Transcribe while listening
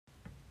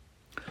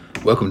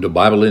Welcome to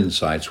Bible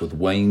Insights with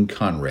Wayne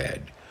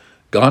Conrad.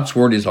 God's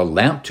Word is a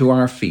lamp to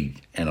our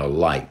feet and a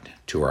light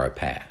to our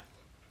path.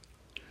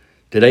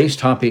 Today's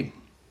topic,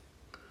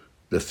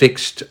 the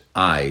fixed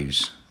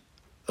eyes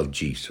of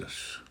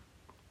Jesus.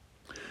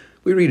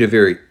 We read a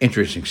very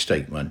interesting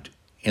statement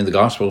in the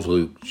Gospel of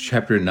Luke,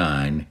 chapter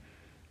 9,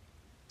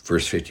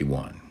 verse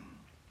 51.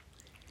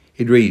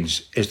 It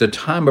reads, "As the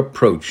time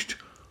approached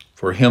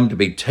for him to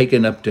be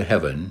taken up to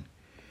heaven,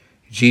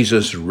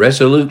 Jesus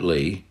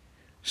resolutely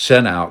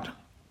set out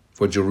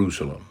for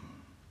Jerusalem.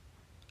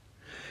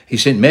 He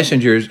sent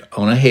messengers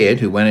on ahead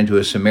who went into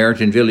a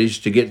Samaritan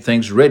village to get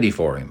things ready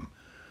for him,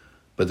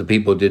 but the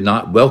people did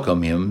not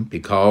welcome him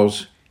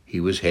because he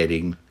was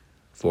heading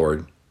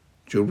for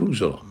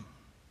Jerusalem."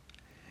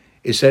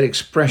 It's that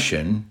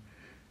expression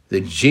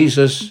that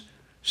Jesus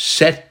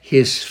set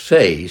his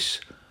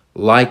face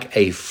like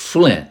a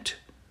flint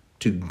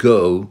to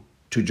go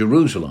to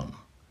Jerusalem.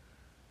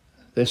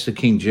 That's the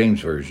King James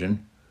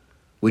Version,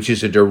 which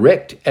is a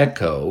direct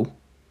echo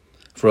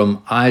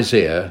from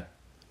Isaiah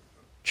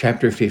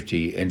chapter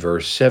 50 and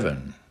verse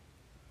 7.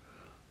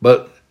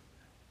 But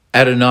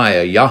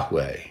Adonai,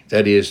 Yahweh,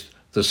 that is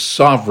the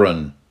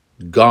sovereign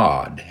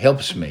God,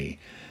 helps me.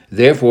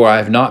 Therefore I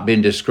have not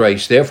been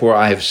disgraced. Therefore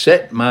I have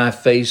set my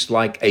face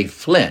like a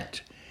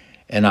flint,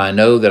 and I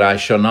know that I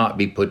shall not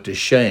be put to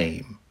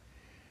shame.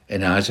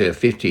 And Isaiah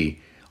 50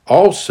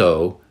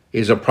 also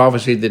is a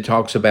prophecy that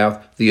talks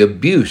about the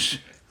abuse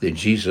that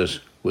Jesus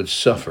would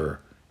suffer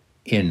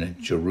in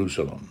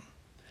Jerusalem.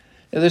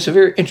 Now, that's a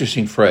very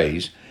interesting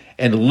phrase,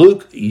 and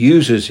Luke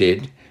uses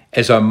it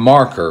as a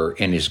marker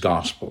in his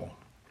gospel.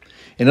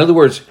 In other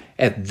words,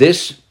 at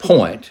this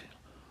point,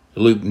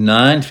 Luke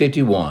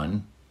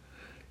 9:51,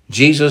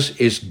 Jesus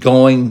is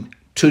going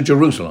to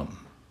Jerusalem.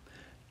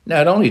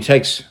 Now, it only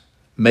takes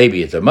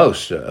maybe at the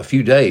most a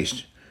few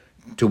days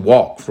to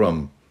walk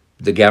from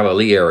the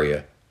Galilee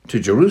area to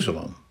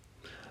Jerusalem,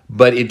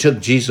 but it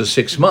took Jesus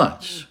 6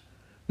 months.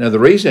 Now, the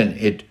reason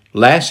it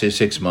lasted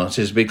 6 months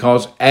is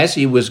because as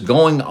he was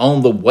going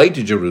on the way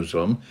to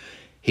Jerusalem,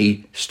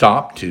 he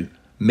stopped to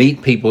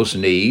meet people's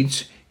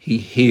needs, he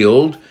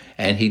healed,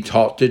 and he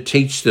taught to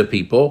teach the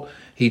people,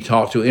 he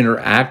taught to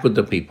interact with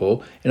the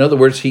people. In other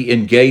words, he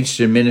engaged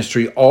in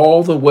ministry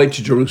all the way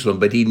to Jerusalem,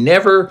 but he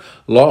never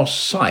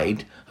lost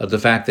sight of the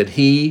fact that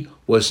he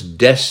was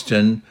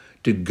destined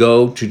to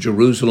go to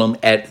Jerusalem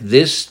at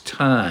this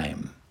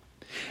time.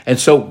 And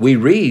so we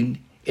read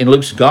in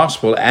Luke's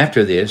gospel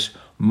after this,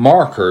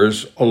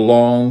 markers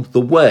along the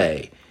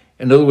way.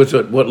 In other words,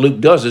 what Luke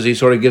does is he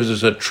sort of gives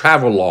us a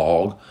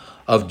travelogue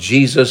of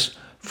Jesus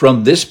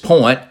from this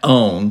point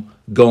on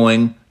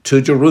going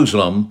to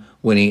Jerusalem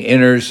when he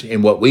enters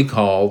in what we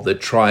call the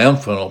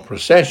triumphal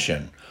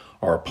procession,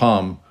 or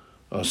Palm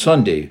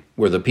Sunday,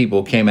 where the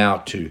people came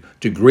out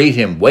to greet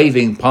him,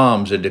 waving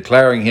palms and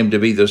declaring him to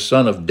be the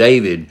Son of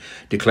David,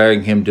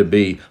 declaring him to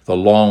be the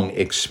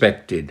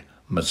long-expected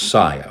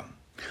Messiah.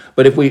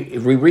 But if we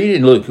read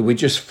in Luke, if we're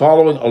just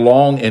following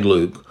along in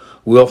Luke,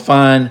 we'll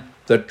find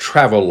the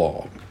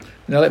travelogue.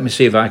 Now let me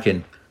see if I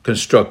can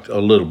construct a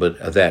little bit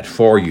of that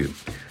for you.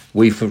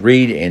 We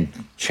read in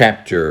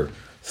chapter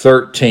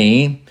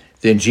 13,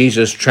 "Then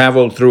Jesus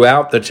traveled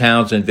throughout the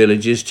towns and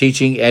villages,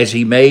 teaching as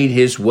he made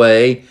his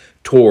way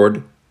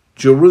toward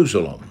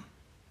Jerusalem."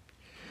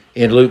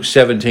 In Luke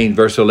 17,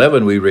 verse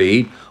 11, we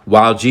read,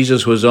 "While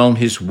Jesus was on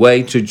his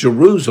way to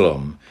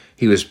Jerusalem,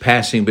 he was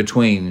passing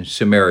between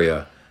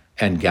Samaria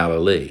and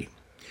Galilee."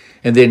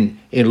 And then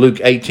in Luke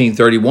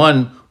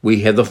 18:31,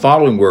 we have the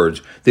following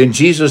words, "Then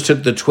Jesus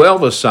took the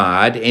 12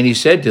 aside, and he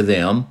said to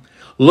them,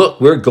 'Look,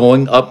 we're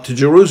going up to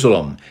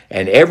Jerusalem,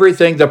 and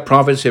everything the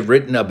prophets have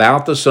written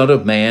about the Son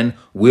of Man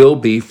will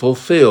be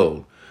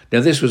fulfilled.'" Now,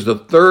 this was the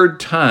third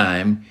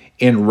time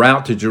en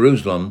route to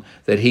Jerusalem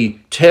that he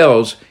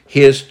tells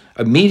his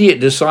immediate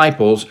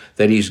disciples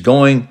that he's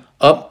going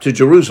up to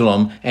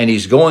Jerusalem, and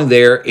he's going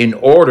there in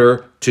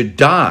order to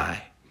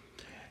die,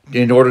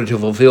 in order to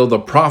fulfill the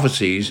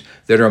prophecies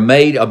that are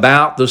made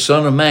about the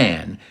Son of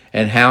Man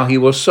and how he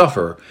will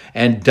suffer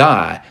and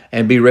die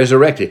and be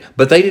resurrected.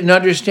 But they didn't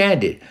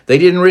understand it. They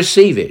didn't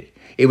receive it.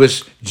 It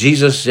was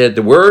Jesus said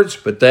the words,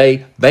 but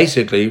they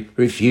basically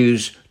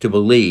refused to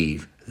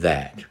believe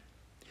that.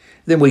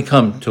 Then we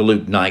come to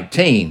Luke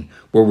 19,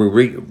 where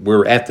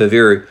we're at the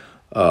very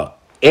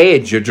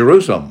edge of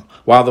Jerusalem.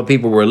 While the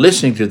people were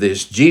listening to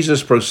this,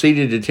 Jesus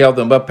proceeded to tell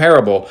them a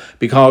parable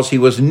because he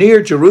was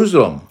near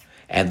Jerusalem,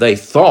 and they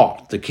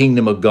thought the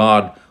kingdom of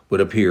God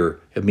would appear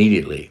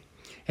immediately.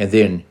 And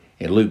then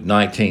in Luke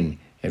 19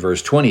 and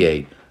verse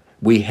 28,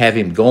 we have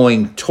him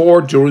going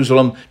toward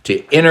Jerusalem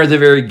to enter the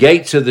very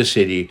gates of the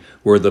city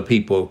where the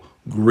people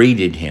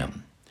greeted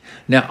him.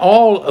 Now,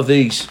 all of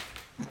this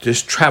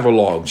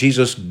travelogue,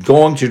 Jesus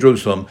going to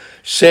Jerusalem,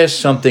 says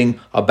something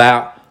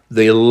about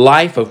the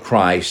life of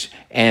Christ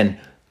and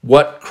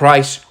what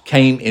Christ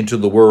came into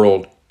the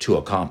world to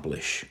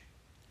accomplish.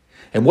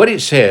 And what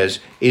it says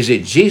is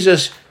that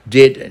Jesus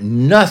did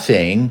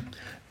nothing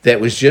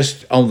that was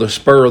just on the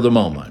spur of the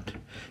moment.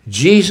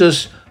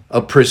 Jesus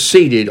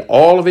preceded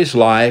all of his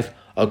life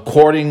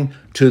according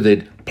to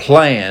the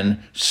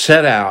plan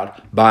set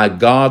out by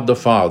God the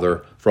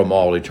Father from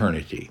all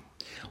eternity.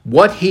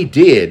 What he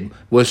did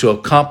was to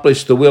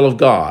accomplish the will of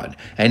God,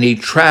 and he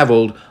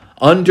traveled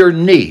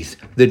underneath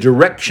the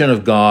direction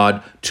of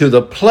God to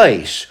the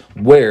place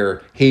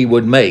where he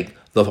would make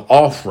the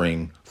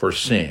offering for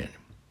sin.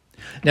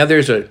 Now,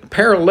 there's a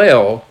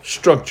parallel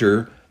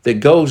structure that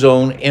goes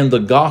on in the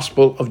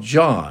Gospel of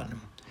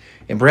John,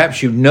 and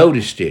perhaps you've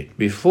noticed it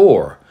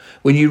before.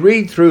 When you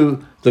read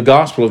through the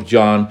Gospel of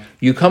John,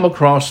 you come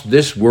across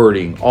this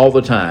wording all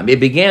the time. It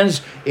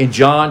begins in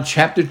John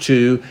chapter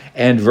 2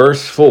 and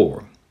verse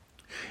 4.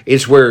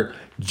 It's where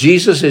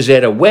Jesus is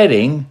at a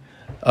wedding,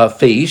 a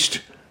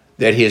feast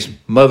that his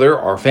mother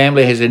or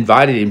family has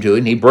invited him to,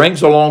 and he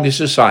brings along his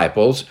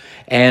disciples,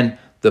 and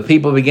the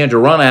people begin to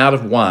run out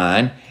of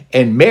wine,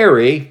 and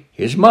Mary,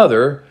 his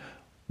mother,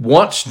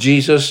 wants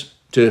Jesus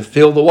to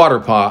fill the water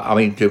pot,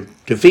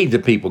 to feed the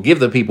people, give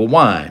the people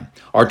wine,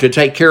 or to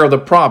take care of the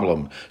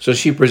problem. So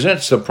she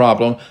presents the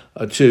problem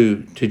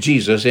to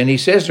Jesus, and he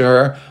says to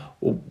her,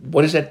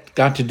 "What has that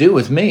got to do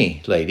with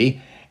me,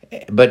 lady?"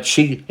 But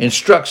she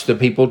instructs the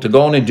people to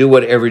go on and do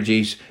whatever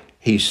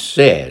he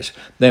says.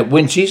 Now,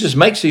 when Jesus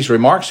makes these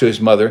remarks to his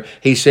mother,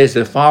 he says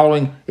the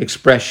following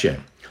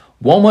expression: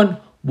 "Woman,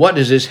 what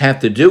does this have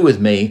to do with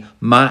me?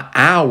 My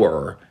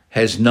hour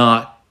has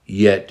not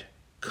yet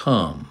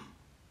come."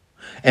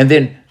 And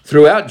then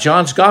throughout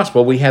John's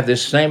gospel, we have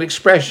this same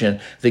expression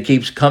that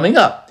keeps coming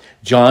up.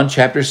 John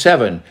chapter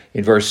 7,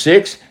 in verse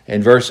 6,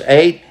 and verse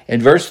 8,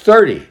 and verse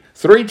 30.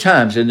 3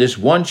 times in this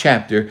one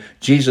chapter,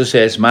 Jesus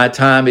says, "My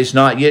time is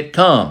not yet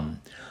come,"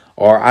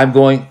 or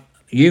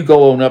you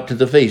go on up to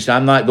the feast.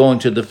 I'm not going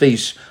to the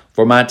feast,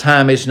 for my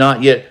time is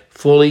not yet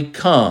fully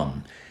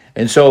come.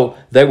 And so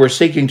they were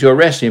seeking to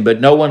arrest him,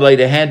 but no one laid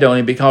a hand on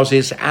him because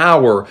his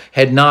hour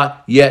had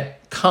not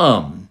yet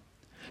come.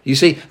 You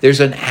see,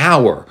 there's an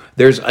hour,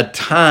 there's a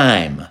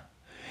time.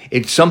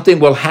 Something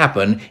will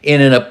happen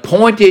in an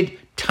appointed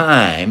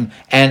time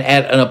and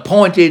at an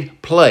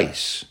appointed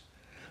place.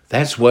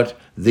 That's what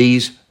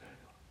these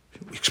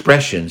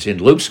expressions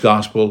in Luke's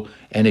gospel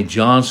and in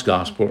John's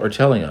gospel are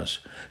telling us.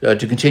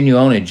 To continue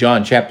on in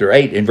John chapter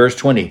 8 in verse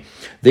 20,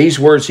 "These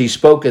words he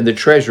spoke in the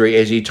treasury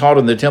as he taught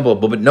in the temple,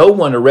 but no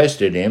one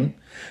arrested him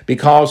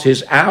because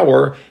his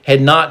hour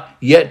had not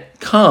yet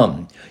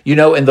come." You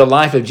know, in the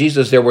life of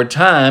Jesus, there were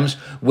times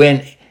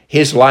when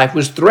his life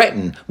was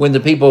threatened, when the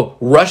people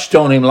rushed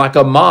on him like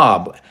a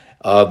mob.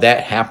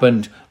 That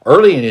happened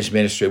early in his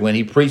ministry when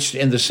he preached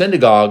in the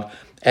synagogue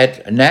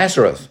at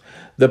Nazareth.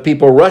 The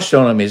people rushed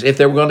on him as if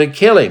they were going to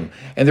kill him.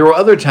 And there were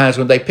other times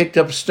when they picked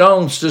up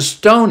stones to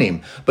stone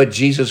him. But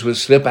Jesus would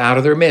slip out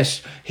of their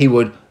midst. He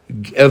would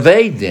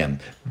evade them.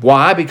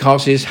 Why?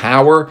 Because his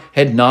hour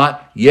had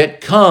not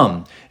yet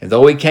come. And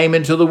though he came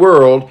into the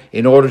world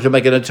in order to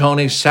make an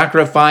atoning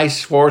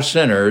sacrifice for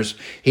sinners,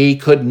 he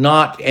could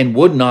not and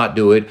would not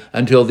do it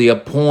until the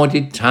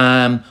appointed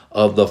time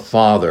of the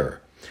Father.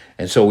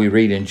 And so we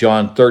read in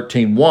John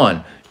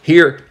 13:1,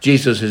 here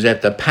Jesus is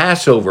at the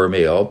Passover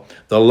meal,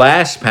 the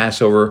last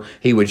Passover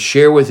he would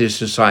share with his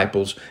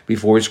disciples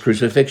before his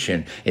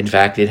crucifixion. In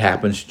fact, it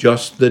happens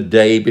just the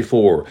day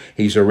before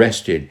he's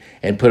arrested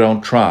and put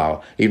on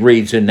trial. He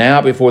reads, "And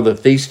now before the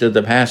feast of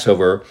the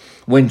Passover,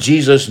 when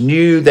Jesus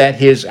knew that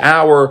his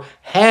hour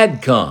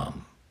had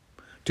come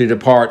to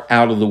depart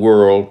out of the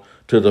world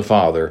to the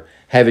Father,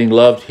 having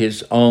loved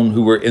his own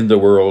who were in the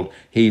world,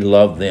 he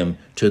loved them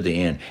to the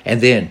end."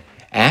 And then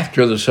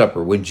after the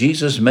supper, when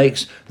Jesus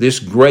makes this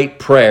great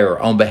prayer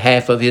on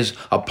behalf of his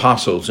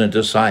apostles and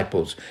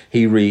disciples,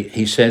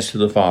 he says to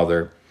the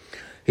Father,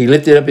 he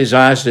lifted up his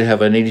eyes to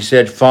heaven and he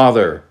said,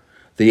 "Father,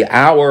 the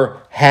hour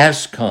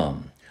has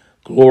come.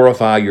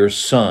 Glorify your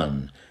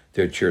Son,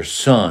 that your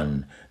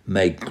Son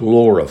may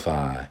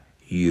glorify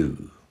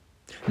you."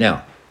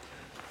 Now,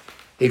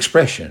 these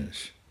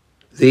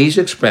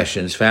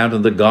expressions found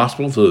in the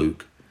Gospel of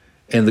Luke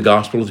and the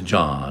Gospel of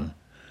John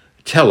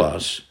tell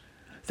us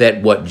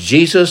that what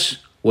Jesus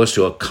was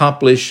to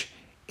accomplish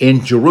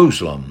in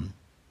Jerusalem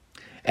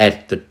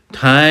at the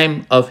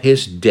time of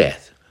his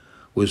death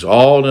was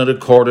all in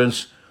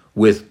accordance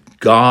with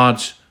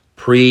God's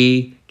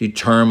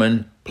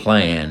predetermined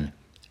plan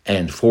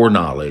and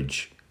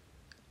foreknowledge.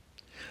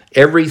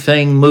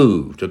 Everything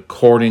moved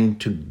according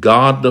to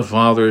God the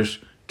Father's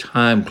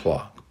time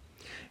clock,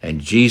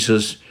 and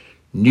Jesus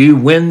knew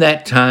when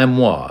that time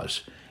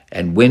was,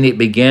 and when it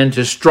began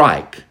to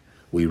strike,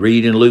 we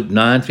read in Luke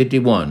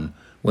 9:51,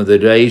 when the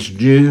days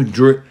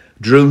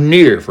drew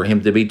near for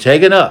him to be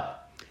taken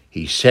up,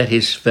 he set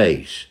his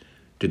face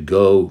to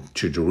go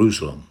to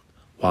Jerusalem.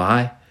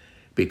 Why?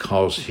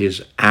 Because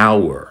his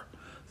hour,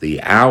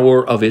 the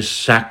hour of his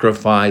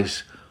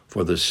sacrifice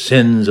for the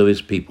sins of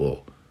his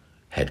people,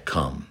 had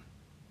come.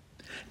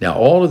 Now,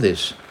 all of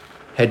this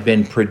had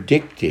been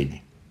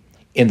predicted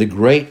in the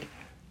great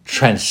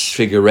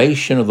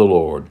transfiguration of the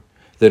Lord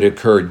that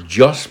occurred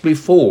just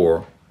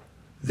before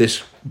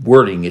this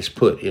wording is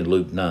put in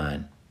Luke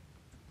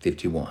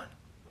 9:51.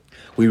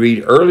 We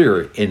read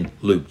earlier in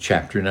Luke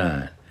chapter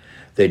 9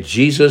 that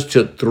Jesus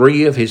took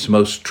 3 of his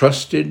most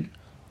trusted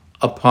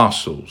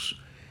apostles,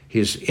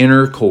 his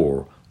inner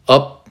core,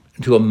 up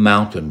to a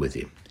mountain with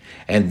him.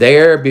 And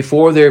there,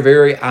 before their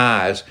very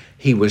eyes,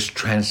 he was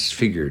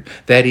transfigured.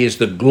 That is,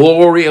 the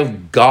glory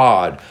of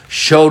God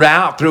showed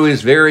out through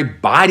his very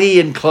body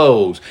and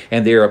clothes.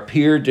 And there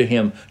appeared to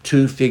him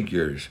 2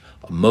 figures,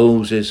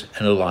 Moses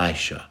and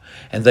Elisha.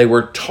 And they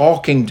were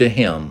talking to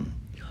him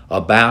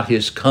about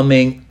his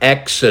coming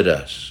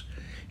exodus,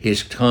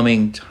 his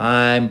coming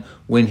time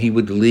when he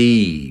would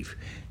leave.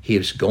 He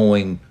was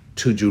going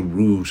to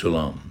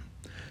Jerusalem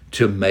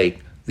to make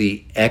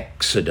the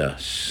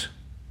exodus.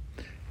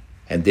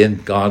 And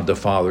then God the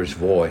Father's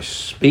voice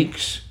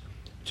speaks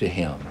to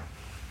him.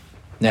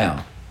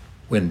 Now,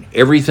 when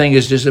everything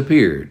has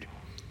disappeared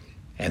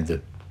and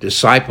the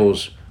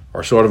disciples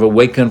are sort of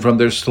awakened from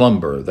their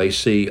slumber, they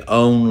see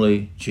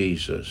only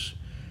Jesus.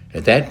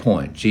 At that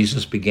point,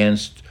 Jesus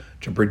begins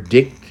to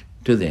predict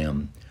to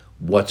them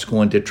what's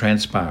going to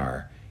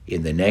transpire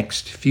in the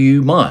next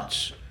few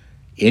months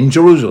in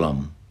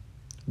Jerusalem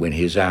when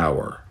his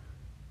hour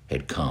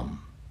had come.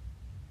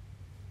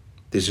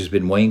 This has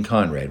been Wayne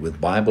Conrad with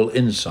Bible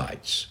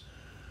Insights.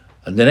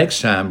 And the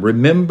next time,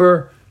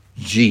 remember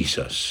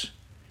Jesus.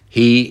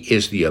 He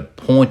is the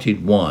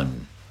appointed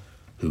one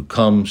who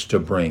comes to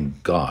bring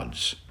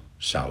God's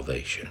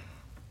salvation.